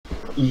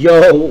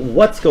Yo,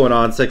 what's going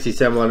on, Sexy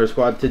Salamander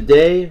Squad?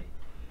 Today,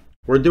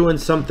 we're doing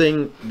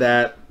something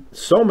that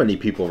so many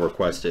people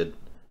requested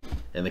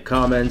in the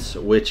comments,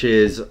 which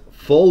is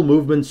full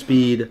movement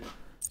speed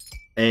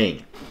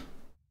AANG.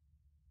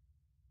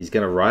 He's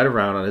gonna ride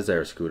around on his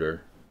air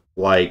scooter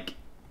like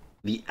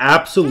the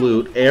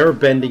absolute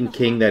air-bending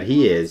king that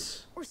he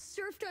is.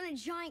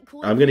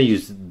 I'm gonna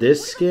use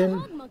this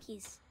skin,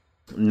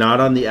 not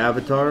on the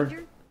avatar.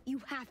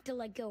 You have to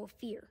let go of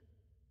fear.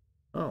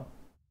 Oh.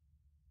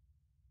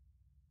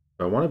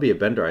 If I want to be a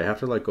bender, I have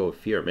to let go of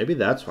fear. Maybe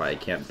that's why I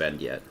can't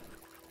bend yet.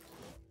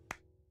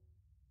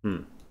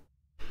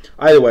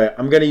 Either way,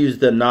 I'm going to use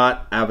the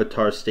not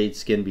avatar state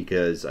skin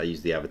because I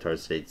used the avatar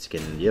state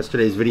skin in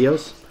yesterday's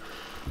videos.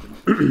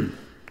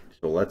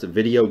 So let's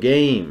video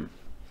game.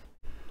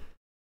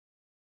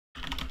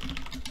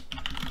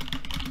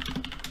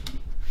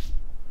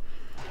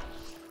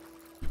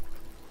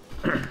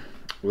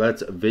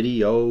 Let's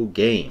video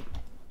game.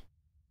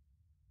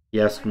 He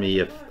asked me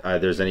if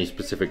there's any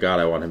specific god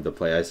I want him to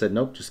play. I said,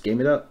 nope, just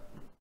game it up.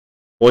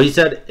 Well, he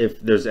said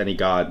if there's any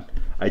god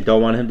I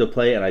don't want him to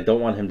play, and I don't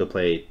want him to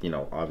play, you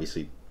know,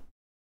 obviously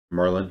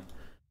Merlin.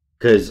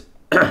 Because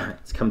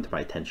it's come to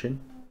my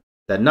attention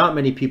that not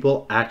many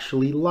people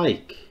actually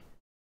like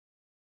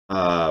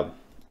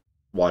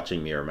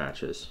watching mirror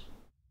matches.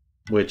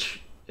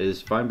 Which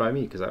is fine by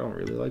me, because I don't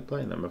really like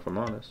playing them, if I'm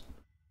honest.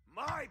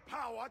 My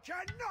power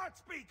cannot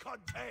be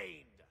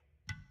contained!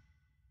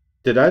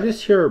 Did I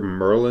just hear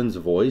Merlin's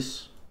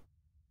voice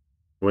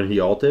when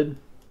he ulted?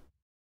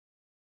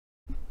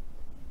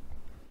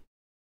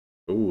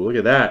 Ooh, look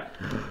at that.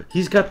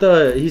 He's got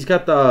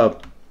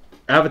the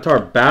Avatar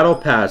Battle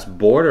Pass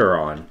border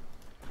on.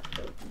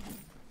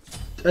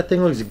 That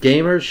thing looks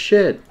gamer as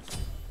shit.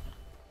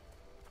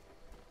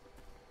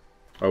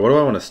 Alright, what do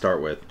I want to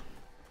start with?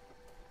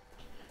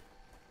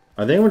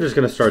 I think we're just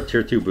gonna start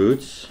tier 2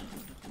 boots.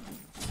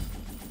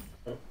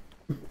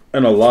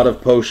 And a lot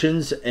of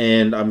potions,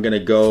 and I'm gonna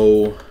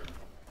go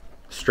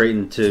straight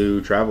into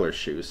Traveler's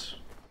Shoes.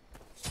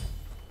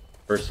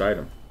 First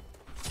item.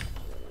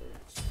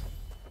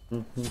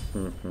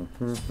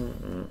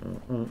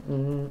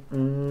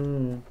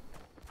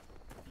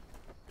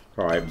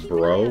 Alright,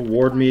 bro,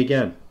 ward me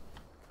again.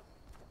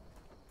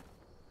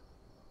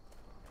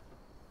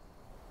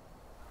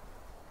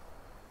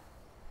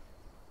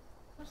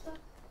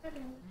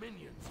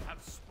 Minions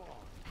have spawned.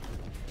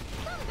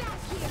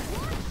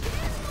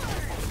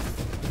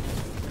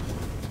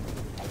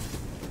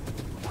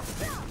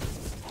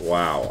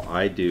 Wow,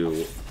 I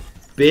do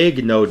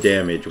big no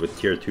damage with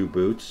tier 2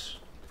 boots.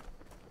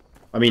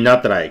 I mean,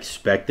 not that I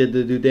expected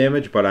to do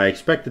damage, but I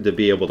expected to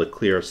be able to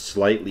clear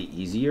slightly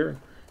easier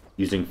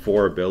using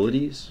 4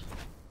 abilities.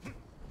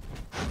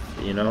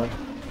 You know,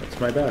 that's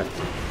my bad.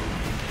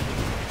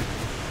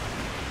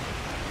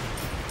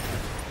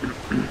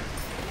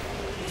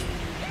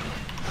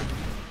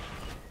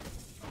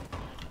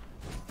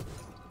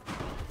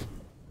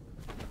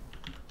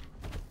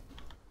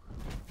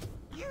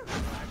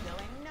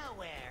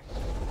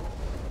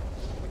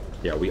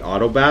 Yeah, we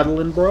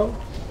auto-battling, bro?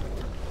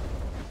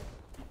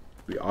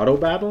 We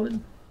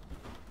auto-battling?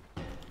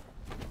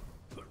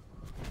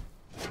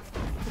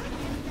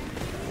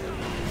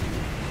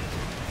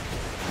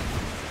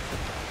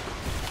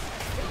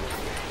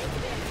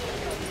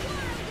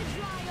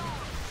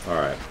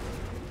 Alright.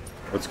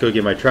 Let's go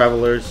get my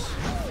travelers.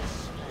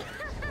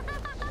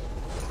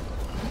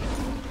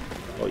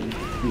 Oh, you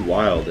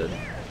wildin'.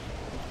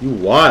 You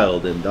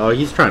wildin', dog.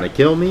 He's trying to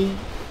kill me?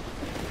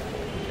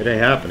 It ain't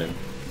happening.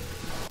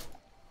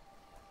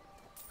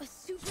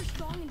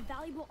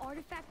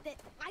 Artifact that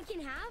I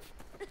can have?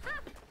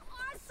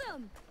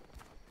 Awesome!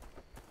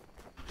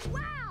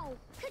 Wow!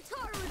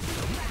 Katara would be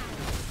proud.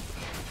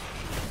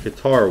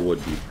 Katara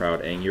would be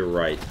proud, and you're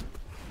right.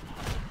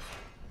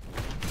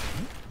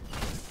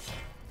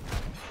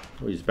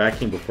 Oh, he's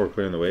backing before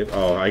clearing the wave.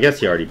 Oh, I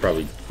guess he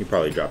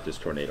probably dropped his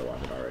tornado on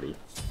it already.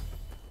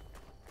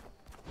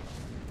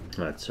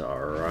 That's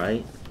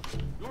alright.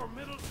 Your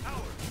middle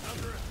tower is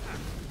under attack.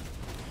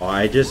 Oh,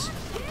 I just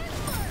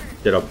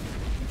did a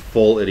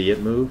full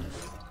idiot move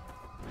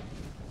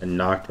and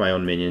knocked my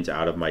own minions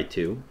out of my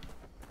 2.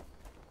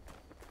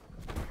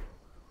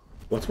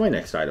 What's my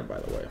next item, by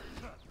the way?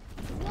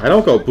 I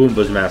don't go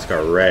Boomba's Mask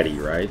already,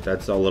 right?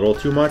 That's a little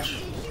too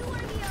much.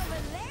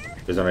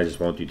 Because then I just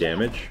won't do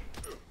damage.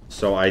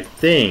 So I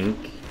think...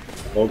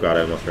 Oh god,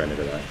 I almost ran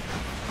into that.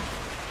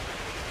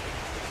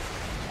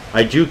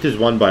 I juked his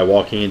one by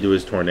walking into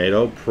his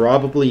tornado.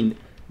 Probably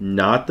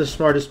not the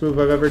smartest move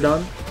I've ever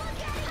done.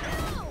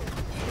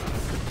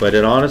 But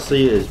it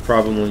honestly is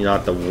probably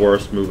not the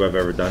worst move I've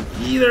ever done.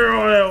 Either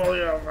way,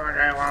 oh, fuck,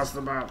 I lost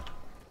the map.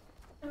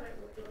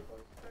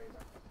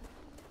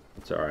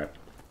 It's alright.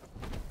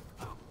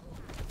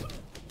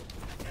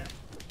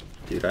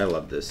 Dude, I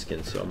love this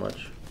skin so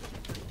much.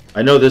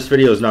 I know this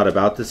video is not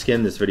about the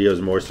skin. This video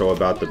is more so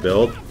about the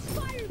build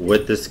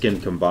with the skin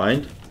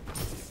combined.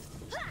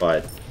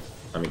 But,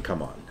 I mean,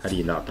 come on. How do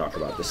you not talk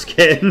about the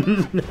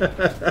skin?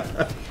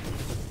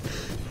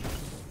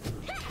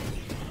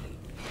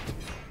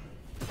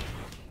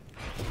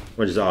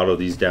 I'll just auto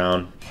these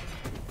down.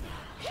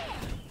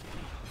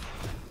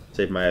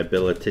 Save my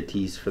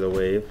abilities for the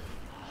wave.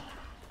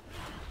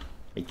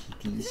 My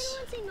kitties.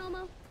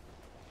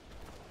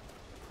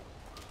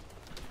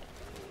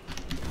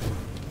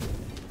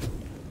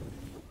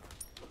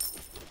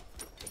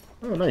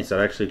 Oh, nice. That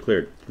actually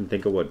cleared. Didn't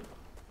think it would.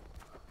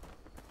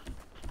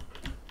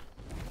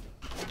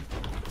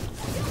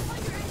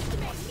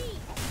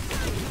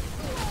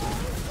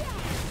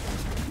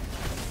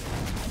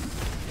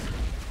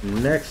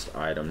 Next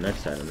item.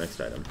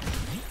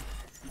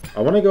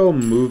 I want to go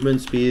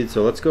movement speed,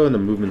 so let's go in the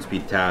movement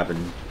speed tab,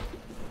 and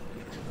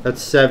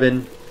that's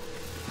 7.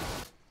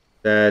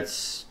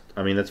 That's,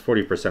 I mean, that's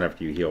 40%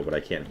 after you heal, but I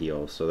can't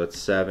heal, so that's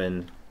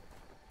 7.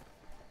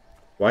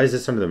 Why is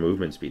this under the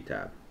movement speed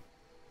tab?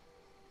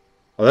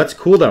 Oh, that's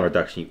cooldown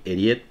reduction, you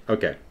idiot.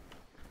 Okay.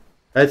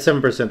 That's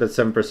 7%, that's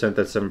 7%,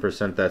 that's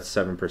 7%, that's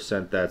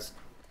 7%, that's...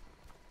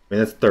 I mean,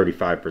 that's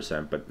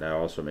 35%, but that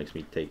also makes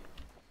me take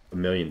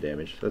 1,000,000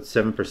 damage. That's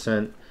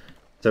 7%,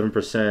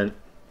 7%.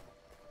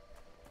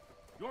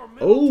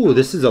 Oh,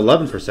 this is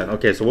 11%.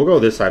 Okay, so we'll go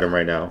with this item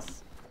right now.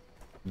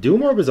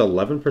 Doom Orb is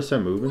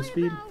 11% movement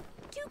speed?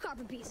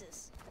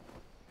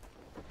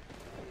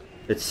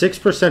 It's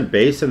 6%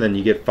 base, and then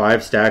you get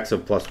 5 stacks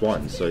of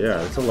 +1. So yeah,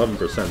 that's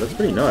 11%. That's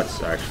pretty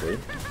nuts, actually.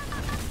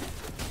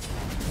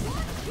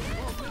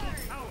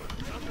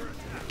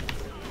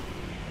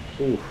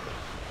 Ooh.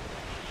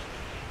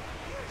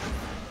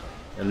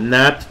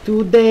 Not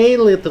today,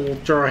 little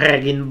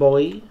dragon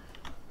boy.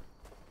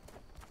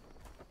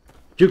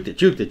 Juked it,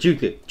 juked it,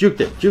 juked it, juked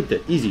it, juked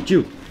it. Easy,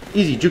 juke.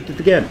 Easy, juked it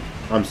again.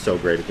 I'm so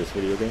great at this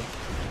video game.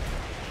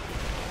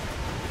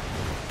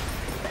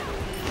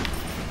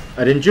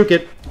 I didn't juke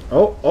it.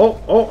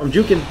 Oh, I'm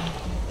juking.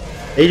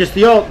 Aegis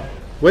the ult.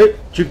 Wait,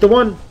 juke the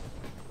one.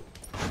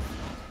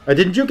 I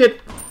didn't juke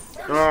it.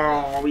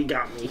 Oh, he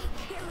got me.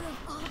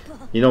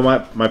 You know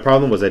what? My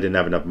problem was I didn't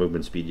have enough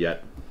movement speed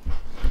yet.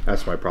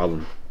 That's my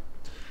problem.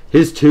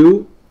 His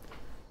 2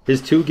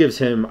 gives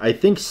him, I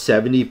think,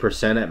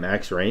 70% at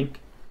max rank.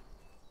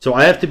 So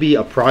I have to be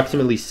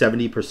approximately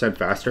 70%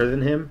 faster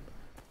than him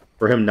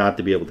for him not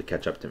to be able to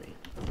catch up to me.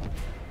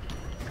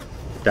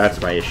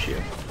 That's my issue.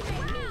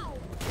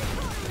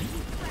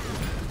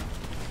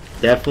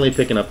 Definitely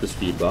picking up the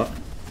speed buff.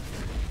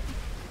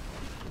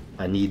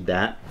 I need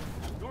that.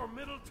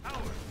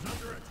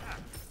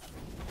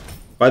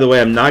 By the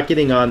way, I'm not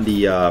getting on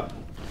the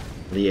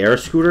air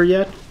scooter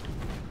yet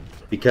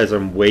because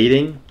I'm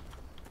waiting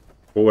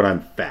for when I'm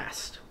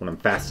fast. When I'm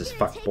fast as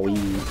fuck, boy.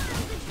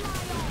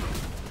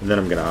 And then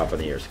I'm gonna hop on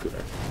the air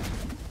scooter.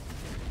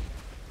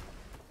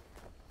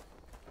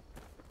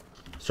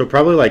 So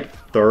probably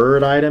like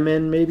 3rd item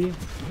in, maybe?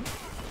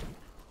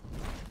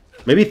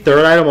 Maybe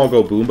 3rd item I'll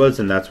go Boombas,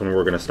 and that's when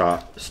we're gonna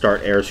start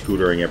air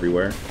scootering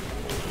everywhere.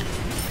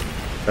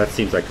 That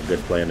seems like a good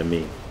plan to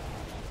me.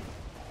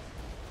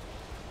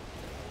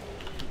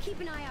 Keep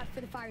an eye out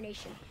for the Fire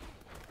Nation.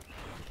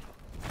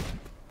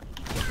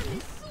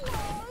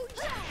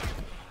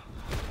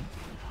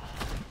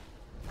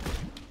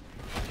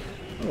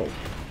 Oh.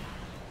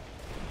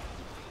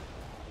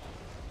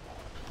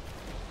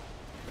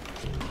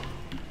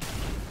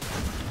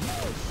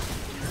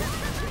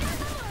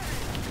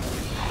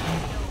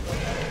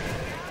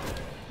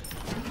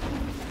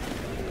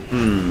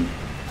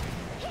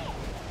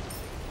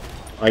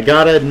 I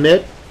gotta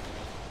admit,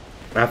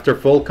 after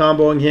full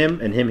comboing him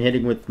and him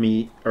hitting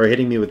me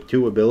with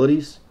 2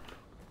 abilities,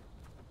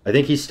 I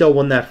think he still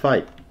won that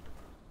fight.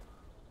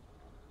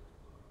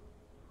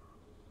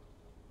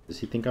 Does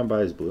he think I'm by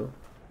his blue?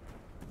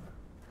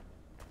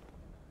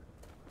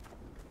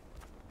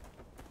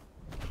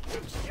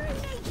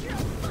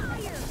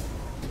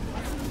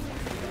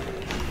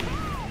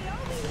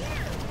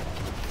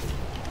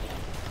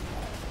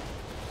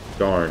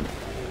 Darn.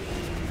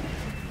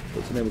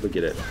 Wasn't able to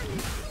get it.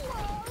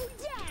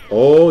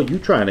 Oh, you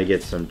trying to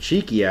get some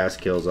cheeky ass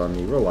kills on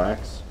me.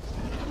 Relax.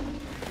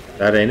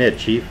 That ain't it,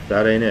 Chief.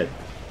 That ain't it.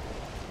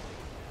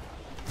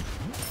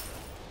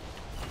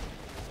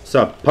 What's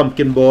up,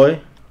 Pumpkin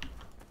Boy?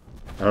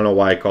 I don't know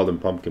why I called him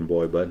Pumpkin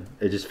Boy, but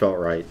it just felt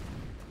right.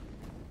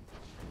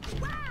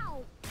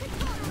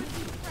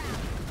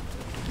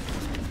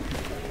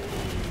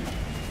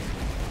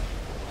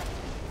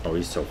 Oh,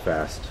 he's so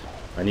fast.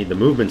 I need the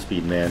movement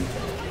speed, man.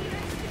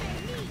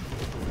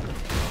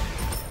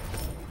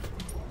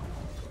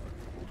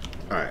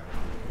 Alright.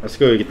 Let's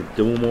go get the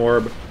Doom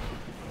Orb.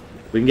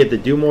 We can get the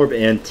Doom Orb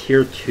and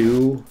Tier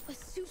 2.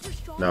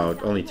 No,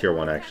 only Tier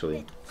 1,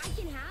 actually.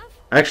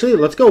 Actually,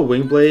 let's go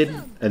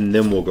Wingblade, and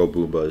then we'll go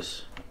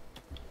Boombas.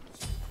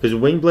 Because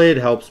Wingblade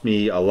helps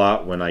me a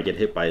lot when I get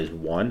hit by his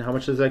 1. How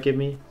much does that give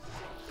me?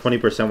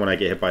 20% when I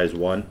get hit by his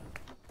 1.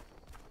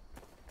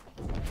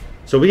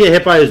 So we get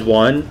hit by his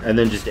 1, and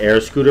then just air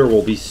scooter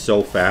will be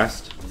so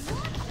fast.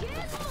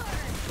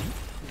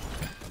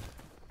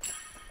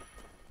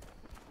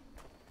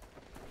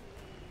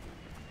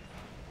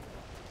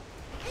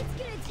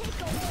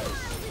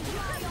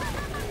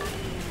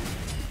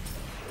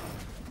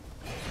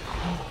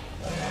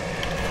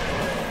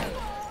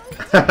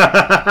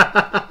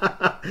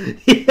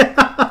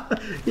 Yeah,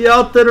 he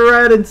ulted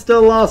red and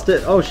still lost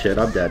it. Oh shit,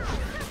 I'm dead.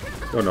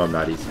 Oh no, I'm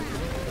not easy.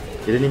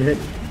 He didn't even hit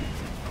me.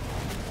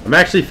 I'm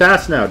actually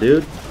fast now,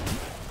 dude.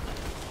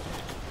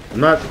 I'm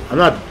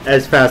not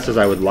as fast as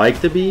I would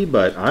like to be,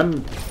 but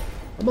I'm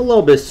a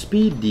little bit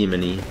speed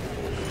demon-y.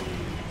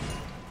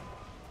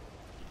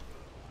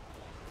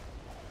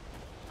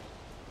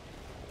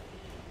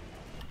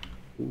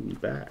 Ooh, we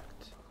backed.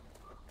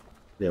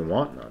 Didn't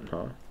want none,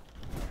 huh?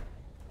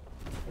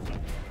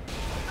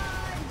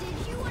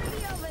 Did you want to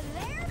be over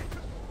there?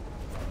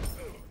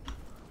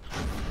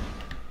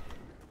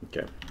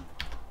 Okay.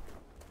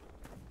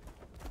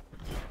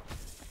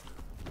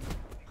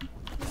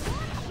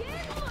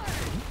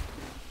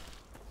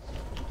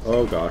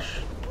 Oh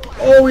gosh.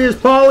 Oh, he has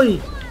poly!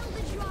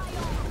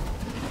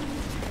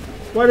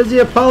 Why does he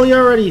have poly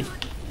already?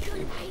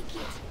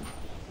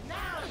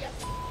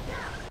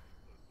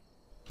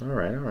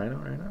 Alright.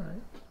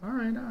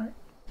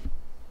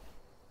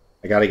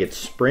 I gotta get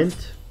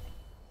sprint.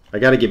 I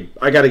gotta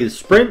get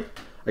sprint.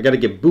 I gotta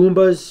get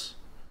Boombas.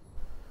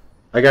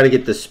 I gotta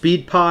get the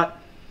speed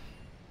pot.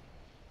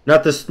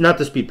 Not the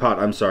speed pot,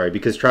 I'm sorry,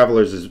 because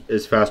Travelers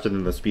is faster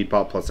than the speed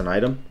pot plus an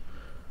item.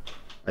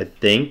 I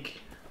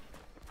think.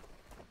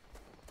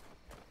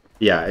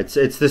 Yeah, it's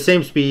the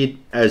same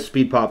speed as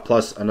speed pot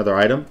plus another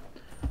item.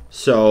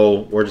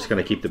 So we're just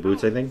gonna keep the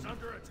boots, I think.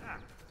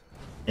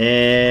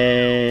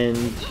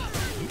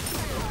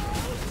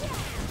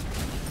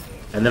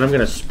 And then I'm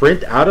gonna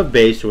sprint out of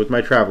base with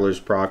my Traveler's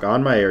proc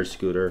on my air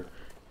scooter.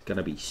 It's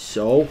gonna be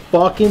so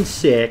fucking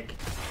sick.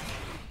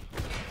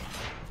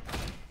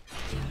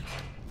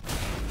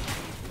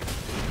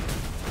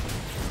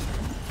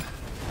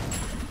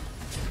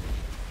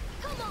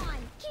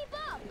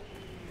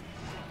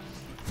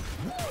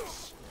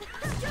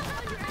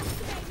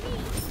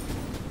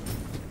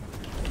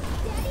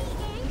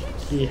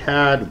 He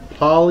had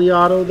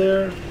Polyauto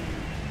there.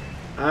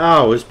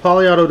 Ow, his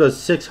Polyauto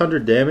does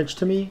 600 damage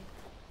to me?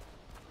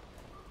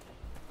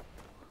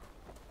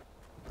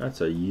 That's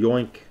a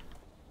yoink.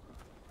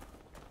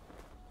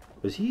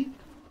 Was he?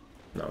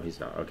 No,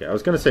 he's not. Okay, I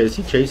was gonna say, is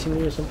he chasing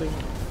me or something?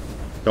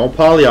 Don't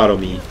Polyauto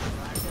me.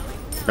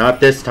 Not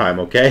this time,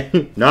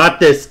 okay? Not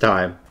this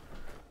time.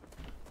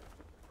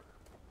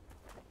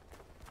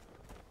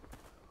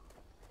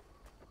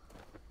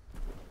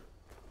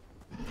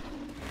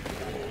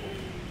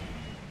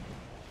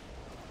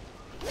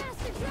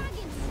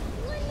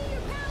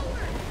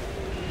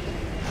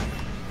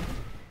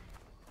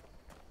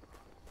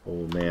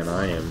 Oh man,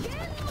 I am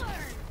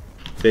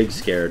big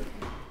scared.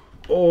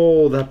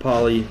 Oh, that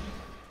poly.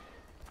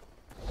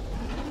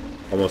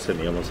 Almost hit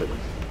me, almost hit me.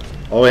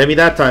 Oh, it hit me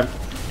that time.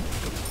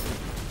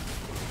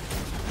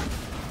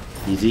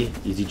 Easy,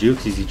 easy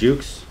jukes, easy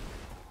jukes.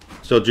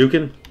 Still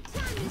juking.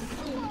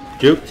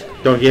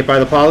 Juked. Don't get hit by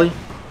the poly.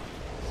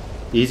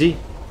 Easy.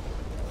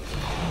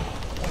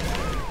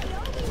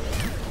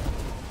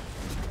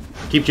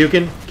 Keep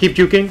juking, keep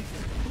juking.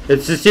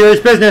 It's a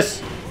serious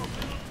business.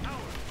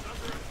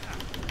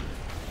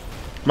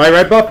 My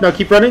red buff, now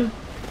keep running.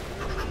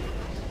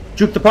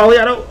 Juke the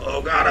Polyauto.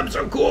 Oh god, I'm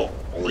so cool.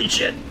 Holy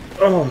shit.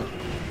 Oh.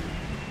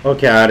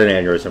 Okay, I had an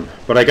aneurysm.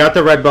 But I got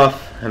the red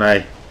buff, and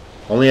I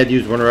only had to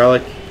use one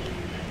relic.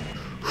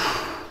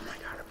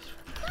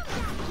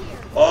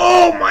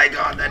 Oh my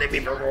god, that hit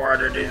me for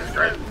 400. Jesus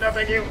Christ. No,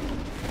 thank you.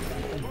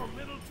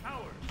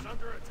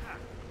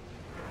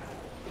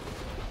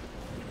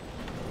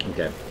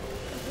 Okay.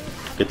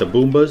 Get the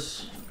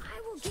Boombas.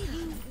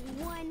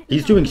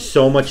 He's doing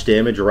so much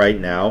damage right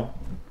now.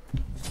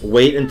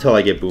 Wait until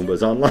I get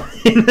Boombas online.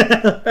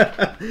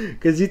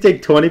 Because you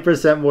take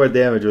 20% more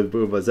damage with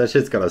Boombas. That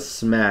shit's gonna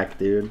smack,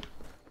 dude.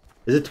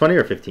 Is it 20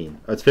 or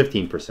 15? Oh, it's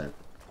 15%.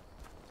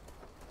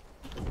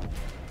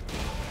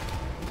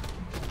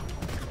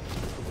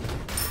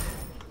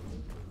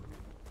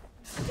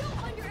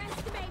 Don't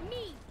underestimate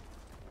me.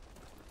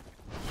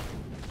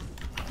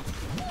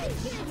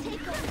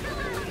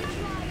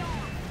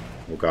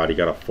 Oh god, he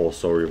got a full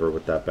Soul Reaver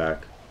with that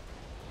back.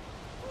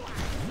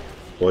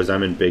 Boys,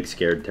 I'm in big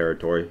scared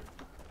territory.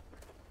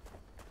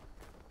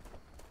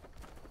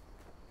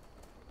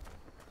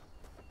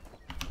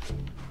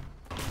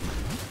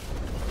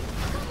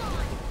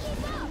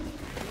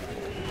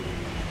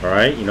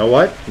 Alright, you know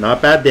what?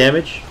 Not bad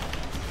damage.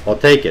 I'll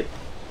take it.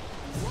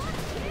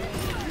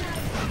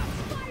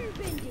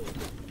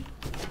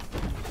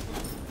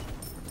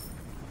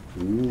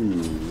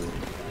 Ooh.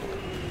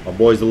 My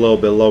boy's a little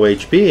bit low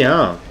HP,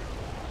 huh? A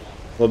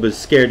little bit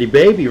scaredy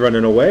baby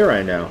running away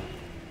right now.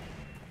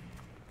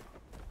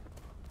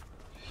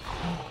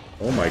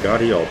 Oh my god,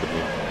 he ulted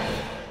me.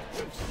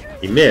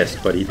 He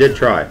missed, but he did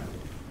try.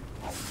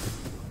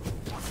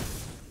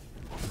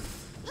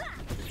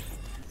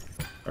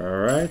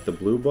 Alright, the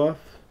blue buff.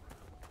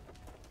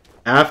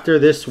 After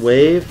this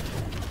wave,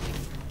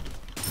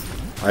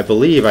 I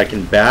believe I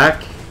can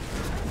back,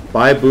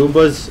 buy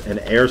Boombas, and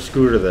air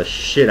scooter the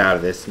shit out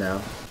of this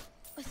now.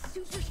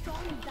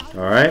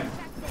 Alright.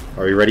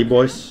 Are you ready,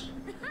 boys?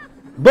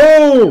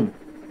 Boom!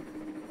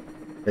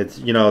 It's,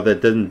 you know,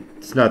 that doesn't,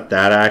 it's not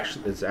that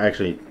actually, it's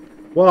actually,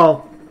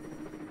 well,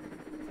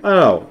 I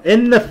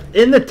don't know.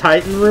 In the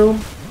Titan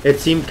room, it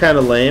seemed kind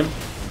of lame.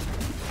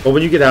 But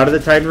when you get out of the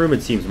Titan room,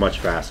 it seems much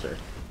faster.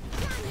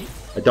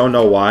 I don't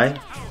know why,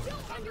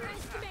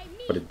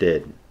 but it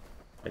did.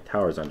 My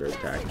tower's under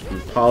attack. You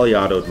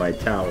poly-autoed my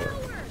tower.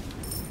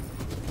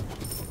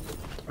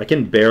 I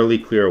can barely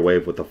clear a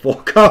wave with a full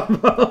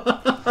combo.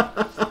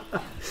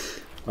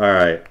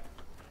 Alright.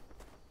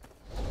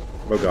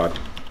 Oh god.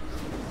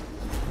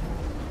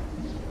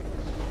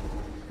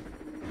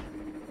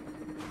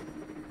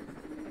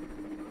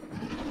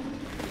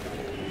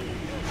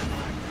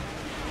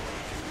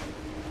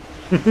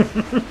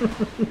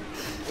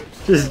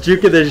 Just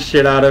juking the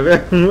shit out of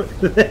him.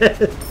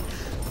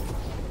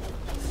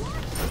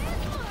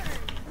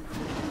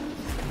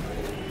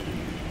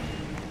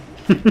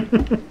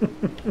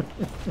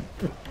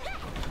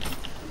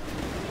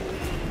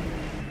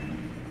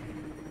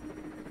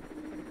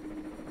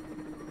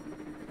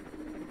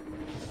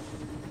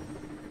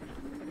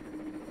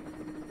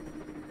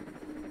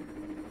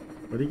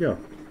 Where'd he go?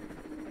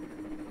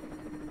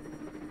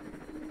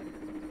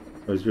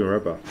 Oh, he's doing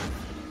right buff.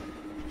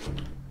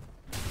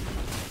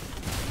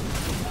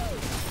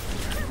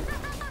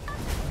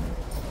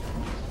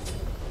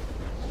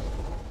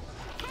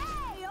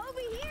 Hey,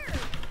 over here!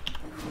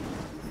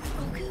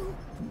 Goku,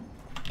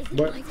 is it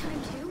What? my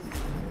time too?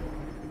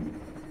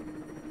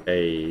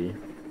 Hey.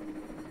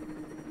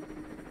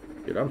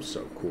 Dude, I'm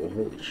so cool.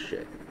 Holy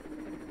shit.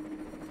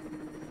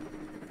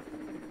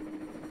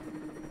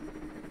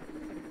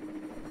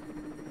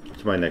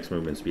 What's my next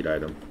movement speed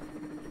item?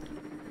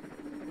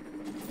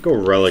 Go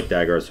Relic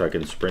Dagger so I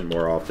can sprint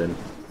more often.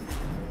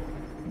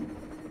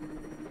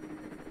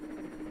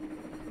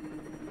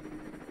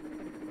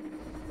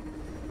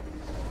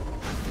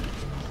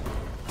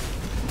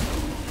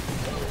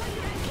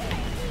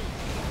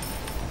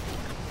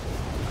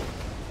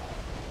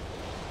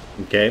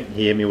 Okay,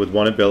 he hit me with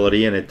one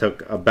ability and it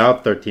took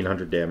about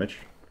 1300 damage.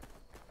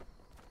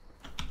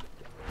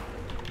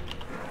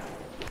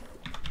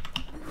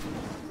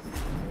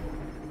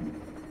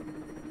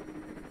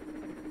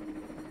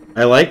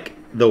 I like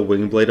the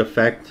Wingblade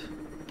effect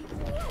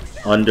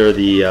under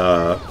the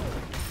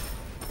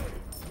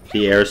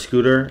air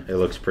scooter. It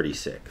looks pretty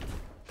sick.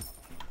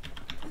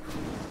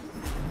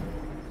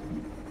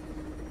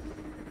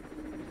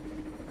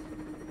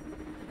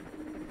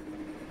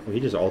 Oh, he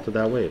just ulted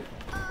that wave.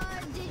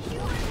 Did you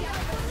want to go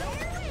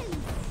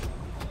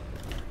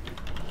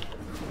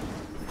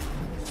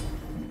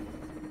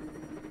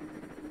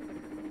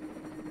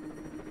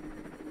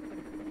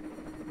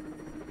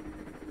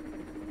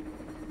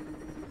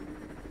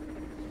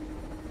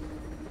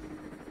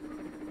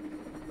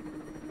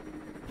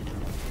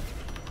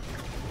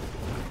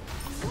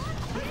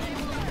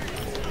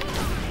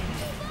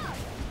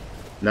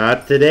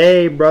Not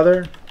today,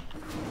 brother.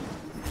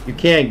 You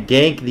can't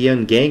gank the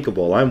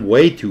ungankable. I'm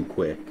way too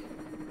quick.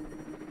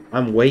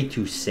 I'm way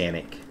too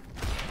Sanic.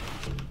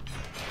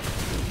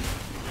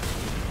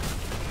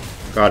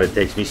 God, it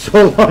takes me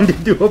so long to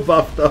do a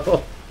buff,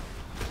 though.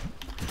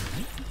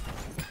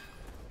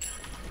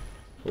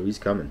 Oh, he's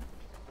coming.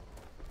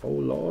 Oh,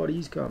 Lord,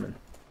 he's coming.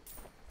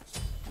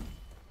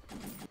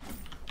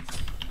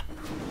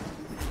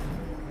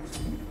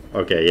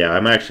 Okay, yeah,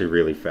 I'm actually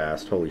really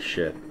fast. Holy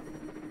shit.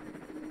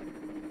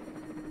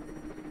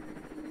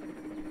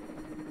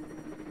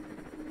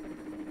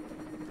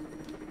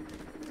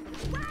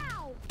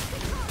 Wow!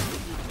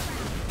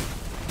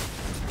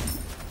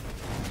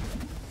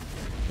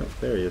 Oh,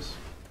 there he is.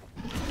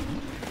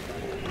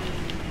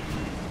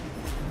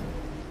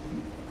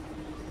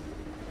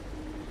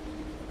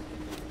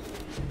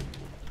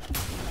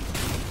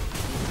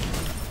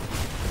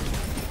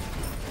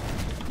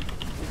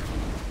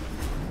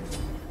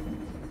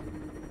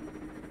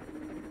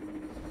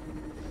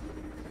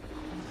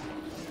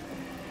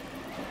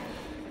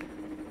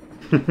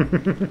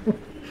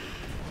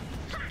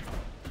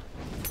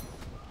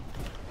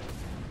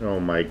 Oh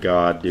my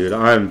god, dude.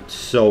 I'm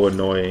so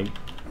annoying.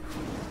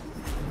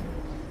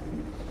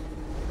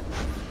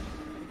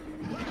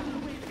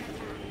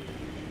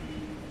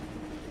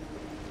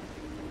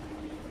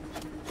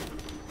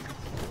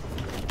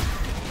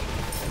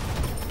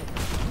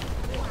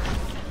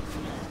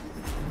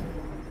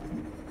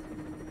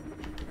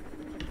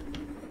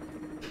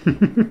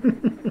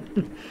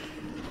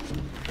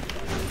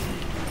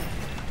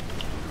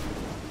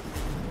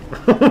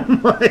 Oh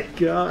my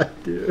god,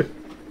 dude.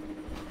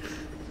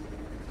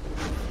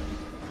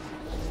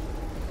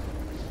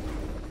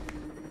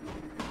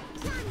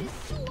 Time to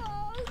slow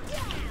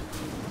down.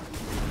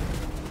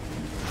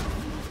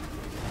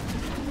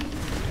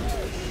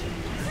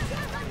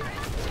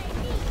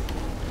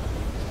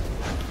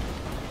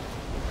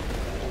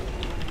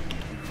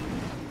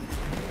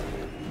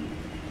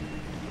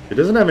 He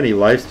doesn't have any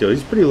lifesteal.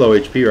 He's pretty low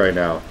HP right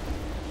now.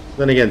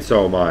 Then again,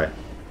 so am I.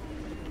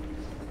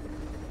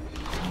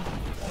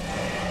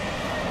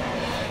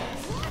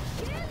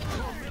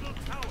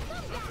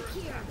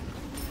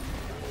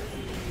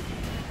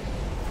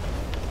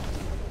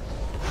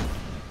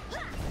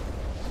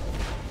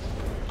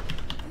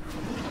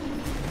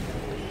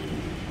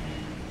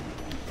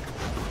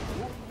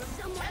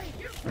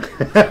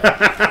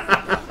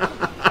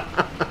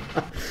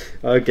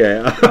 Okay,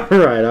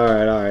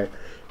 alright.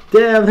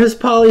 Damn, his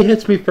poly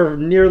hits me for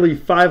nearly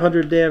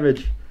 500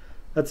 damage.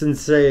 That's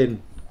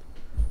insane.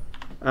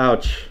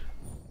 Ouch.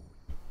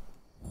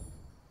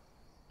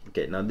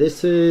 Okay, now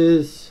this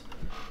is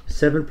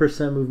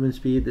 7% movement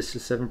speed. This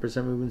is 7%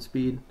 movement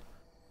speed.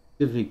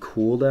 Gives me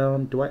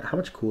cooldown. How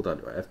much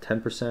cooldown do I have?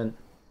 10%?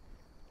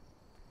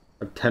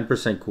 I have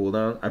 10%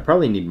 cooldown. I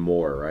probably need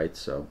more, right?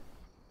 So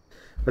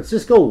let's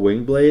just go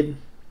Wing Blade.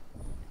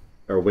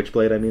 Or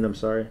Witchblade, I mean, I'm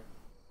sorry.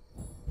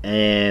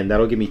 And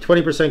that'll give me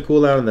 20%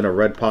 cooldown, and then a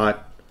red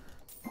pot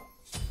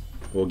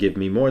will give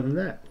me more than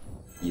that,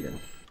 even.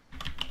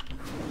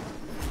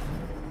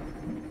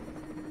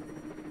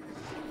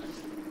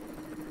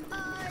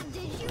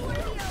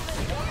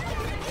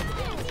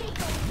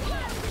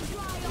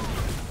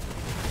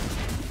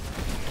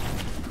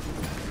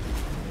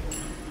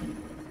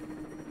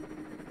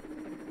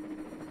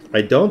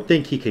 I don't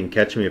think he can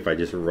catch me if I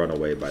just run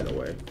away, by the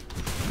way.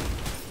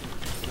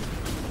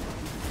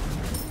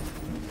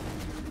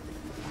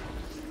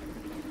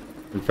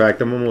 In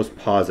fact, I'm almost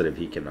positive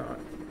he cannot.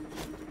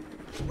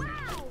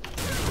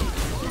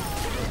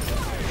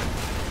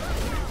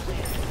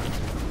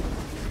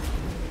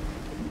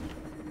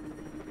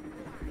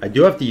 I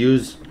do have to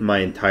use my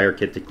entire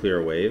kit to clear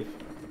a wave.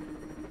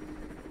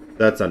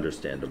 That's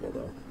understandable,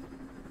 though.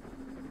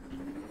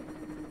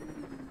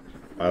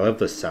 I love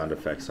the sound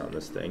effects on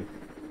this thing.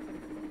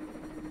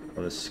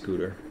 On this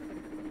scooter.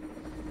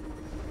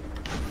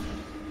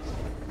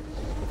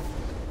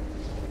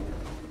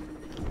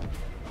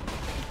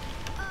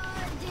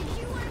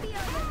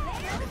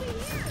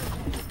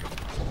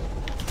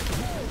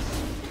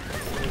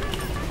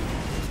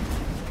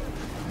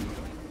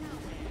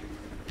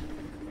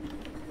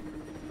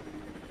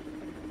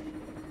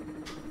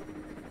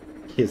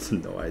 He has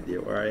no idea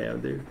where I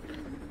am, dude.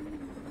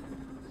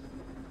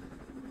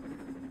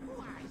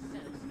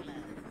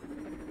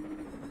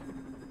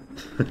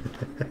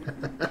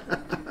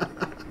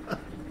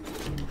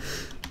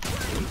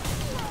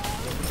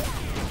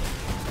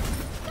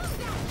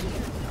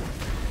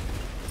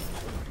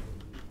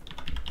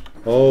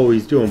 Oh,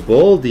 he's doing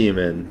Bull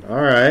Demon.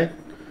 Alright.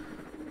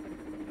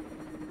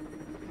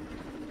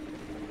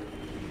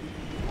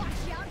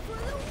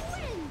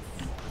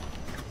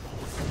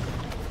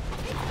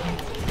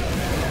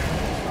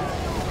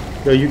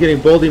 Yo, you getting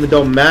Bull Demon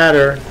don't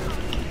matter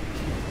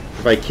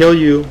if I kill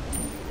you.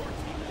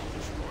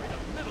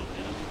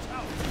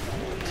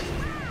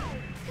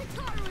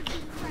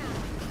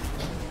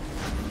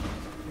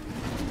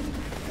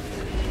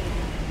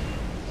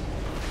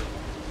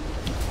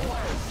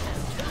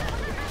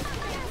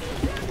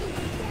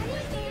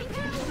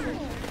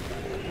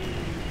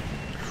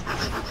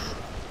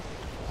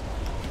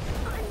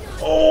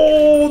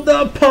 Oh,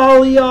 the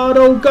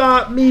poly-auto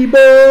got me,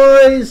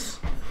 boys!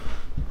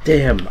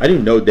 Damn, I do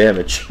no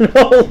damage.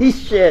 Holy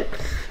shit.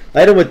 I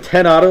hit him with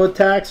 10 auto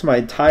attacks, my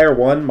entire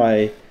one,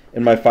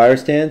 in my fire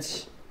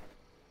stance.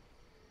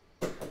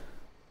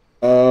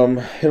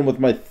 Hit him with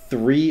my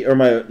 3, or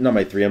not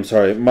my 3, I'm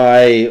sorry.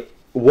 My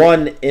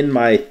 1 in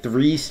my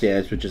 3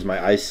 stance, which is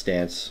my ice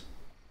stance,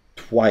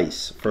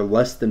 twice for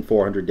less than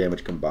 400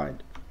 damage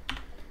combined.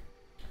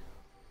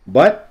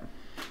 But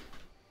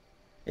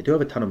I do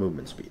have a ton of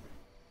movement speed.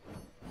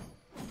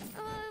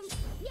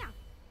 Yeah.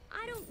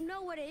 I don't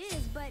know what it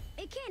is, but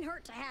it can't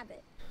hurt to have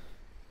it.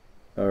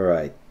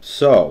 Alright,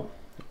 so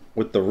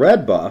with the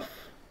red buff,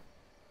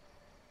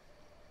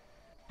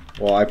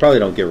 well, I probably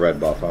don't get red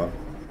buff, huh?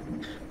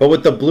 But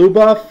with the blue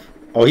buff,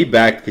 oh, he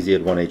backed because he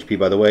had 1 HP,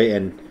 by the way,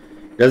 and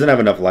he doesn't have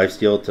enough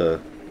lifesteal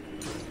to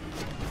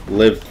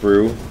live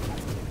through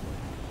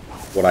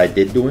what I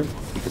did to him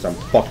because I'm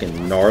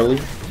fucking gnarly.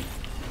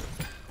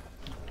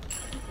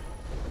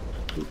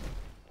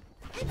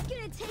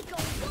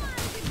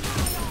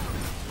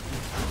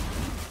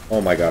 Oh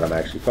my god, I'm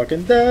actually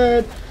fucking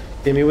dead.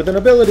 Hit me with an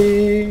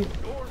ability.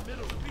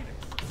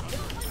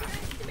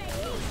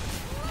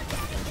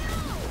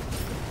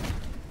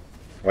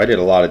 Oh, I did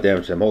a lot of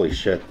damage to him. Holy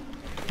shit.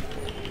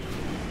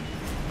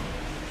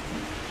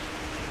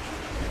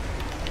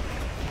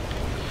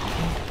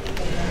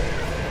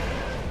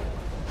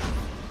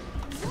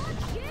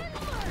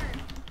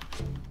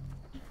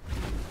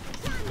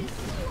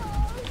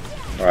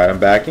 Alright, I'm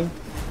backing.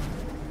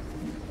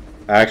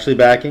 Actually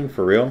backing,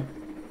 for real.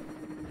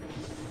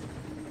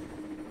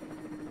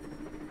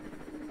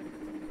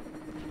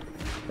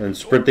 And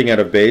sprinting at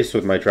a base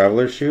with my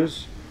traveler's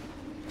shoes.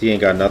 He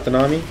ain't got nothing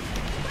on me.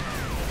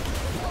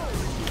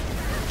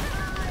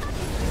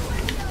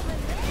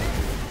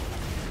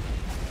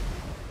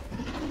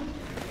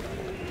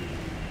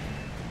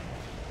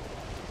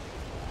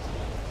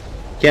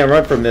 Can't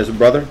run from this,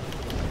 brother.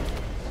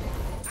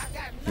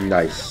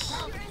 Nice.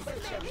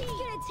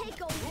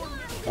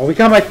 Oh, we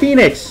got my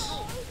Phoenix!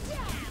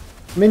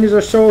 Minions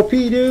are so OP,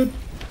 dude.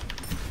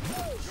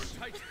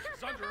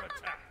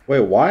 Wait,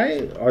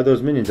 why are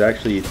those minions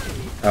actually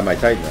at my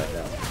Titan right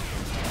now?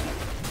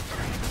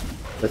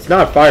 That's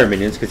not fire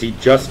minions, because he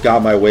just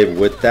got my wave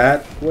with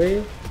that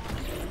wave.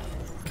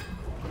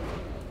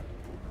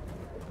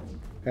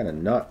 Kind of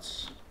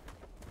nuts,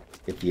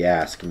 if you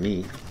ask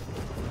me.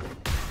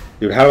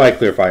 Dude, how do I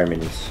clear fire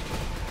minions?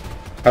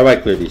 How do I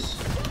clear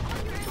these?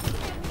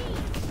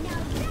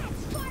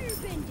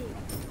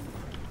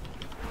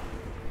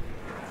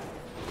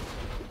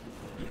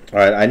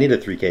 Alright, I need a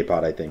 3k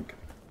pot, I think.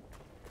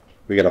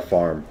 We gotta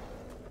farm.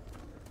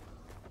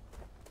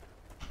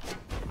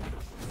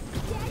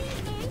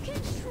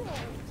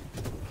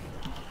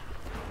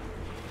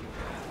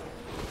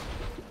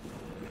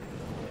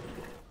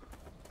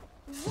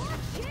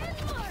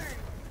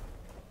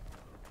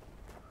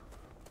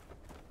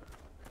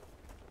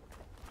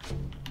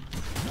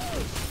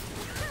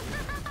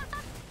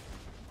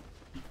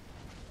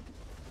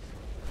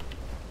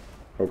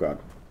 Oh god.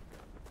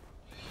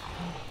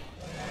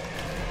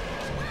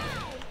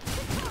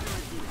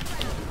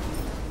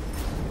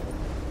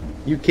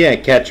 You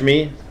can't catch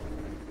me.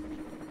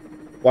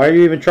 Why are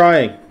you even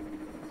trying?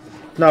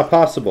 It's not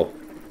possible.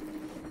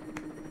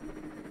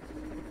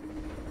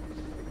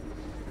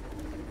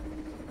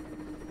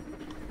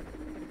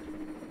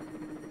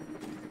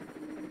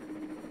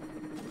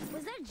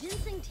 Was that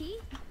ginseng tea?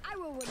 I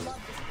would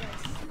love this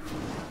place.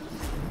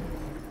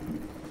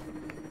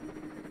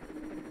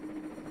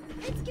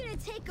 It's gonna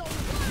take a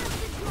while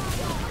to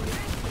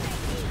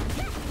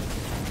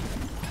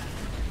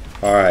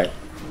draw. Alright.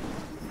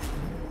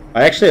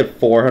 I actually have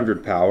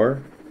 400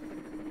 power.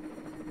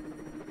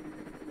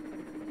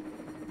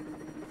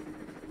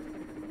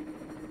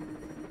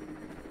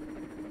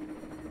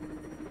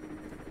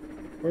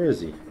 Where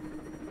is he?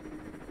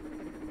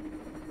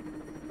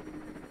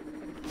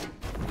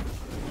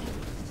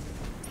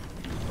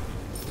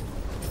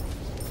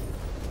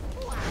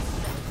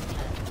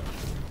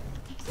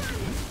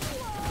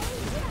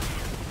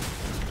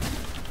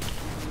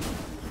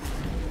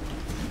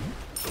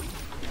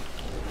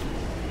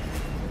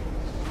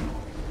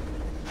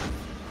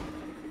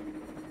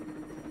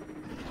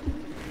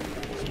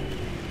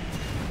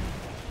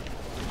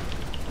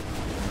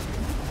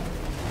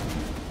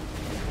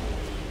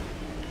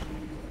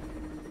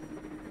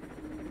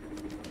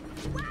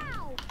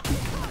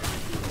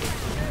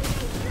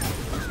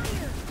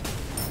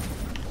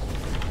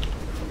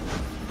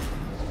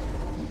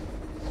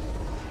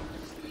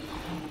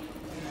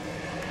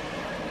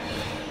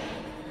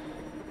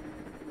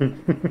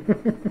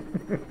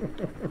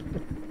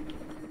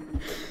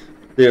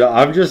 Dude,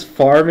 I'm just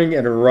farming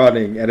and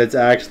running, and it's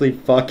actually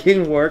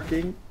fucking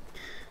working.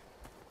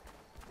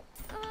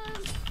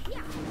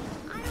 Yeah.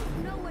 I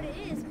don't know what it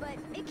is, but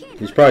it can't.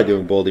 He's probably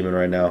doing Bull Demon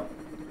right now.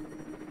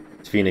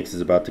 His Phoenix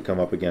is about to come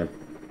up again.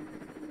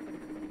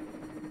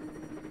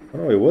 Oh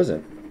no, he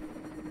wasn't.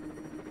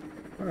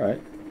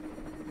 Alright.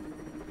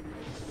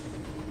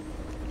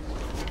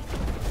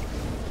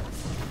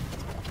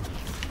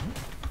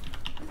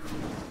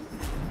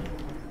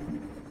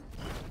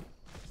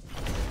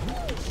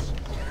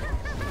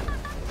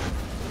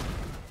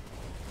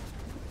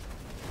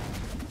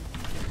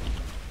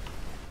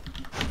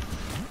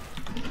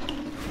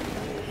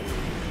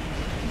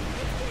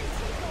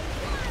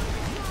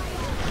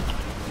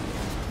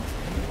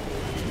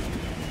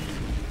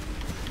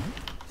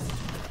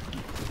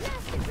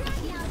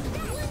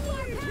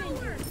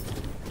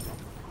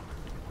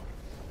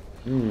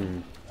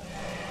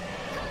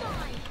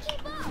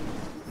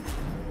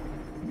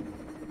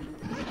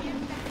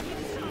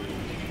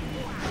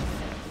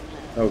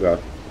 Oh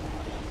god.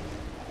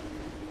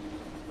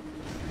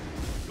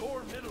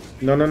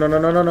 No, no, no, no,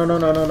 no, no, no, no,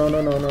 no, no,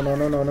 no, no, no, no,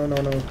 no, no, no,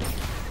 no, no.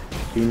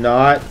 Do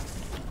not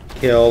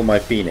kill my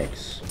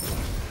Phoenix.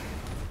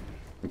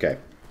 Okay.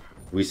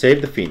 We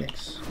saved the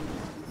Phoenix.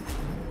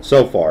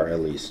 So far,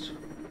 at least.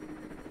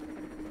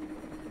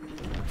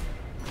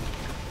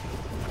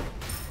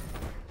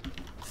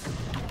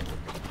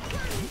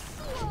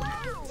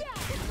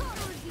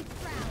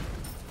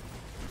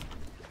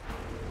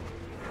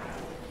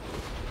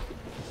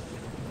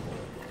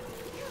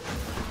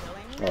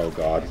 Oh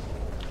god.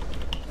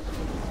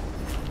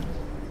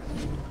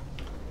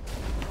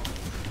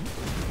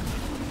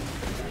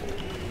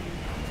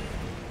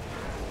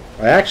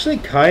 I actually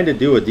kind of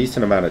do a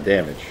decent amount of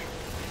damage.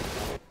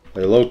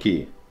 Like low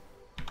key.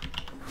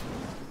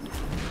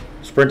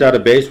 Sprint out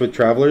of base with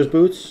Traveler's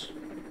Boots.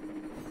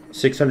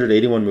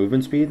 681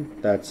 movement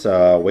speed. That's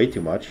way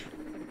too much.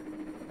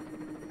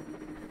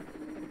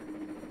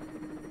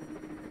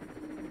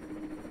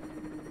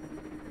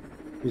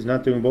 He's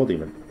not doing Bull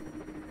Demon.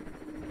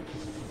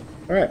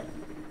 Alright.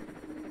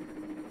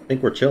 I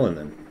think we're chilling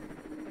then.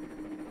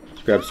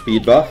 Let's grab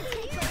speed buff.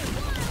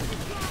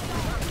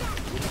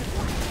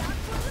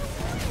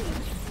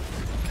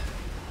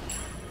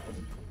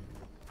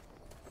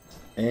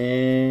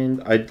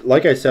 And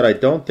like I said, I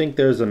don't think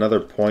there's another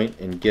point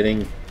in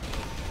getting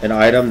an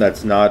item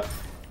that's not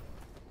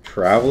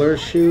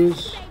Traveler's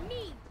Shoes.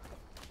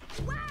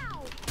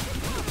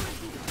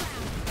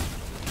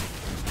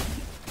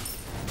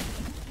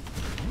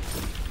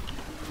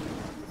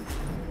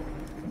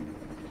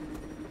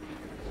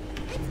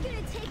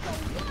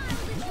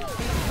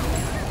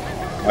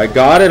 I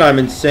got it, I'm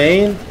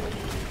insane.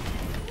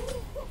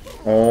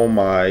 Oh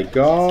my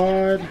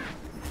god.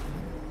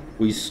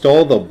 We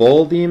stole the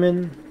Bull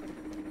Demon.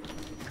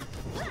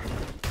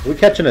 We're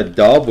catching a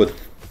dub with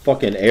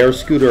fucking Air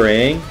Scooter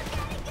AANG.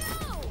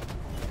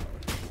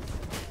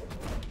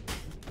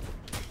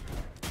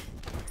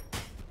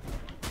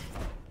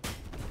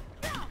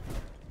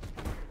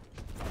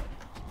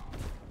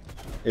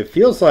 It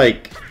feels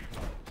like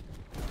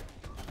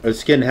a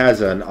skin has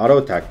an auto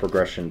attack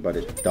progression, but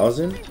it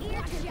doesn't.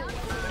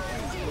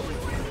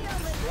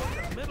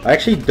 I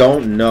actually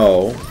don't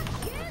know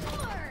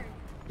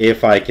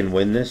if I can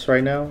win this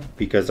right now,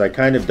 because I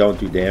kind of don't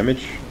do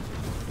damage,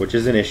 which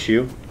is an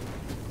issue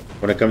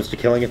when it comes to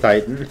killing a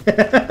Titan.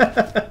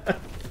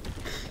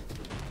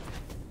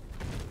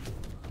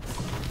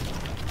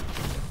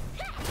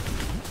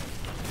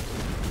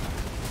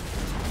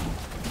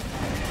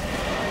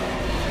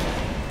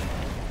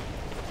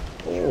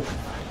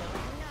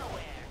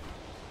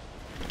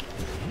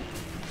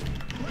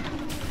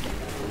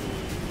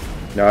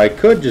 Now I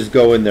could just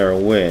go in there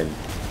and win,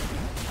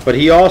 but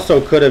he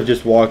also could have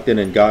just walked in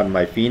and gotten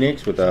my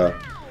Phoenix with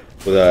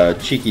a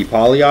cheeky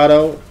poly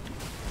auto,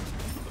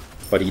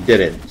 but he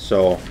didn't.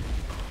 So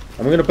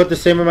I'm gonna put the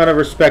same amount of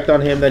respect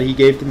on him that he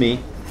gave to me.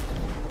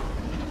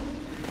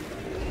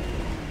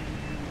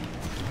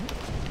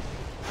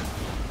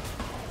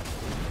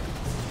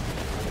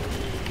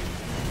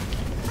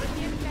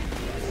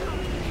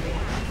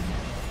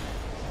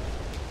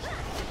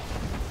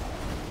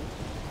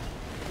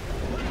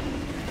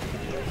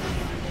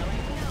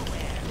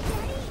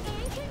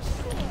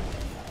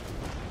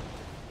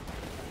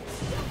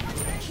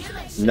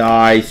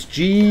 Nice,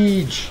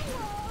 Jeej.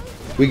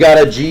 We got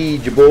a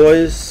Jeej,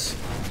 boys.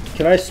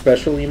 Can I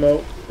special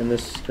emote in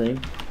this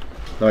screen?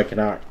 No, I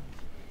cannot.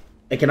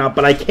 I cannot,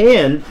 but I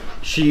can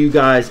show you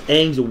guys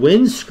AANG's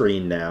win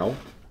screen now.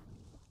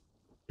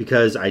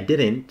 Because I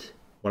didn't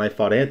when I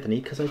fought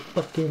Anthony, because I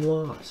fucking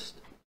lost.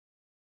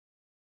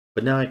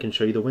 But now I can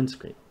show you the win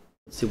screen.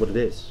 Let's see what it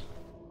is.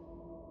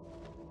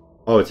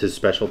 Oh, it's his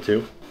special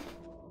too?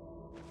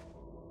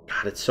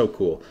 God, it's so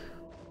cool.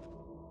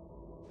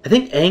 I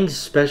think AANG's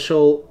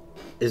special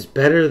is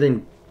better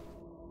than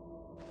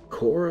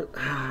Core.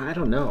 I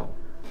don't know.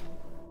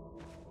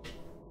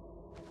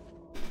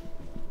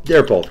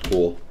 They're both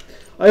cool.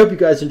 I hope you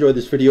guys enjoyed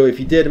this video. If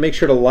you did, make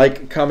sure to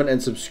like, comment,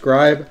 and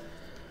subscribe.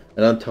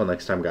 And until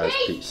next time, guys,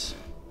 peace.